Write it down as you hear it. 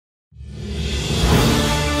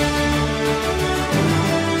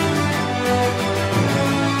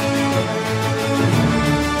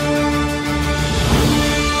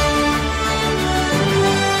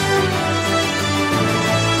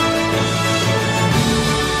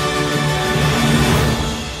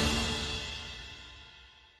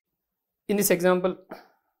In this example,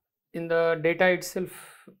 in the data itself,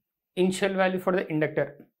 initial value for the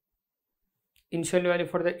inductor and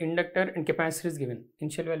capacitor is given.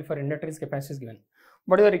 Initial value for inductor is capacitor is given.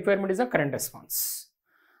 What is the requirement is the current response.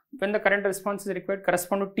 When the current response is required,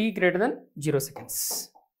 correspond to t greater than 0 seconds.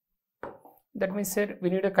 That means, sir,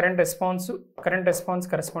 we need a current response correspond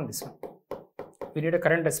this one. We need a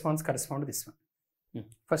current response correspond to this one.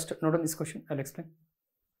 First, note on this question, I'll explain.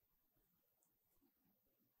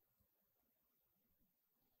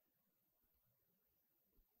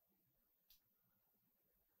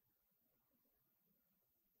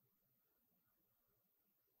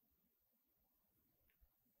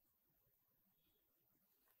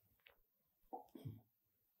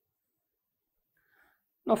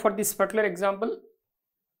 Now, for this particular example,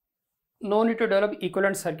 no need to develop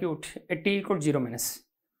equivalent circuit at t equal 0 minus.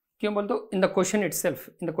 In the question itself,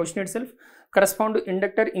 correspond to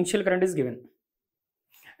inductor initial current is given,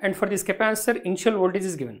 and for this capacitor initial voltage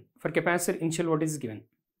is given.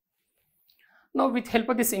 Now, with help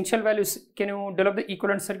of this initial values, can you develop the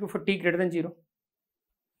equivalent circuit for t greater than 0?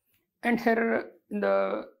 And here in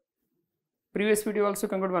the previous video also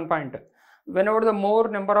conclude one point. Whenever the more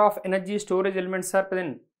number of energy storage elements are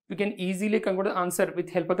present, we can easily conclude the answer with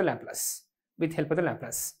help of the Laplace.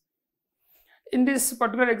 In this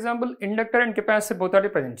particular example, inductor and capacitor both are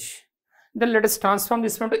present. Then let us transform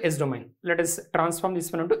this one to S domain. Let us transform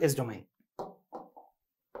this one into S domain.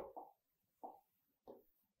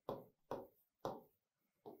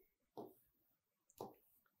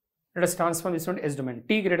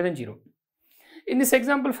 T greater than 0. In this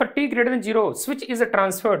example, for t greater than 0, switch is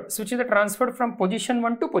transferred from position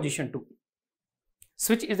 1 to position 2.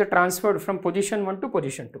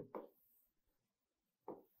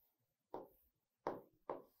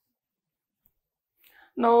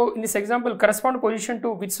 Now, in this example, correspond to position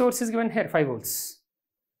 2, which source is given here? 5 volts.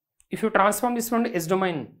 If you transform this one to S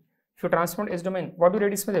domain, what do you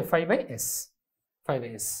write this one? 5 by S.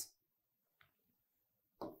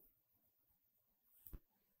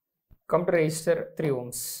 Come to resistor 3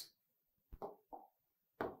 ohms.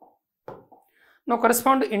 Now,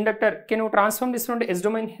 correspond to inductor. Can you transform this one to S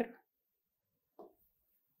domain here?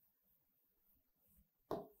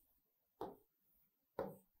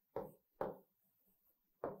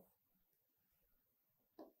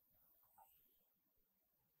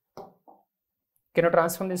 Can you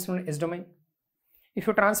transform this one to S domain? If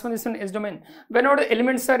you transform this one to S domain, whenever the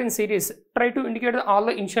elements are in series, try to indicate all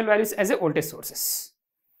the initial values as a voltage sources.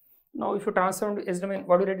 Now, if you transform to S domain,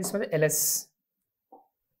 what do you write this one? LS.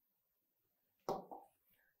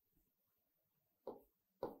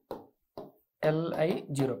 Li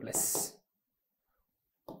 0 plus.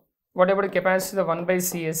 What about the capacity? The 1 by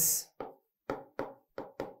Cs.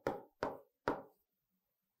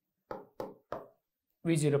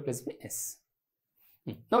 V0 plus by S.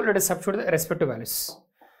 Now, let us substitute the respective values.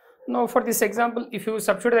 Now, for this example, if you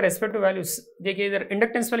substitute the respective values, देखिए इधर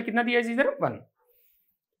inductance value कितना दिया है इधर 1.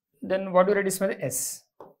 Then what do you write this one? S.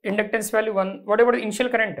 Inductance value 1. What about the initial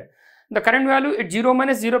current? The current value at 0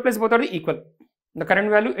 minus 0 plus both are equal.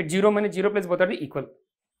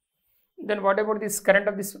 Then what about this current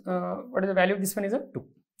of this? What is the value of this one? Is a 2.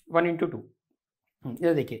 1 into 2.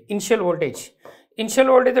 ये देखिए initial voltage is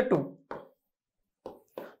 2.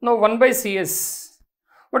 Now 1 by Cs.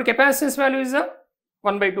 What capacitance value is a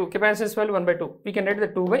 1 by 2. Capacitance value 1 by 2. We can write the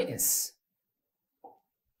 2 by S.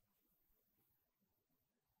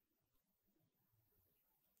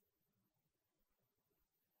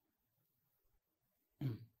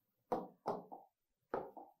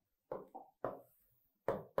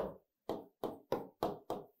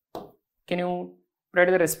 Can you write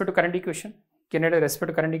the respect to current equation? Can you write the respect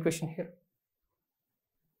to current equation here?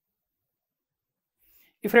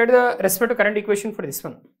 If you write the respect to current equation for this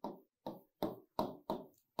one,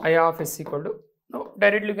 I of S equal to, no,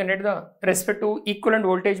 directly you can write the respect to equivalent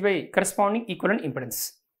voltage by corresponding equivalent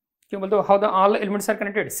impedance. How the all elements are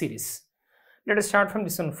connected? Series. Let us start from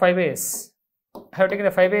this one, 5S. I have taken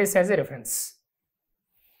the 5S as a reference.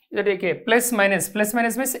 Plus minus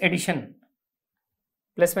means addition.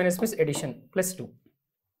 Plus 2.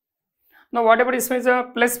 Now, whatever this is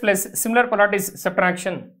a plus, similar polarity is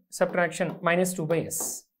subtraction, minus 2 by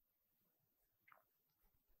S.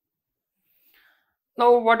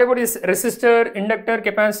 Now, whatever is resistor, inductor,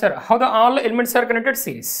 capacitor, how the all elements are connected?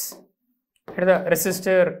 Series. Here the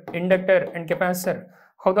resistor, inductor and capacitor,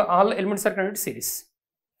 how the all elements are connected? Series.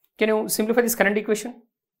 Can you simplify this current equation?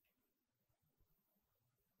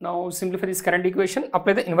 Now, simplify this current equation,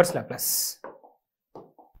 apply the inverse Laplace.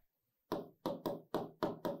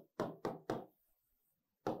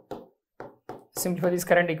 Simplify this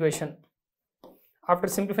current equation. After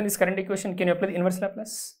simplifying this current equation, can you apply the inverse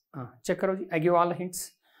Laplace? Check karo ji. I give all the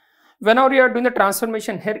hints. Whenever you are doing the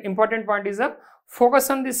transformation here, important point is the focus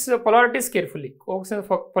on this polarities carefully. Focus on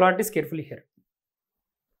the polarities carefully here.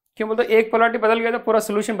 क्यों बोलते एक polarity बदल गया तो पूरा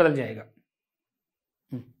solution बदल जाएगा.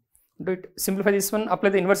 Do it. Simplify this one. Apply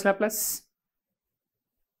the inverse Laplace.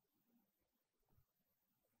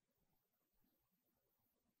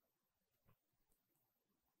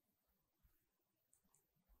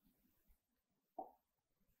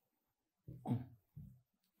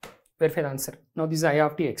 Verify the answer. Now this is I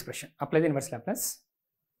of t expression. Apply the inverse Laplace.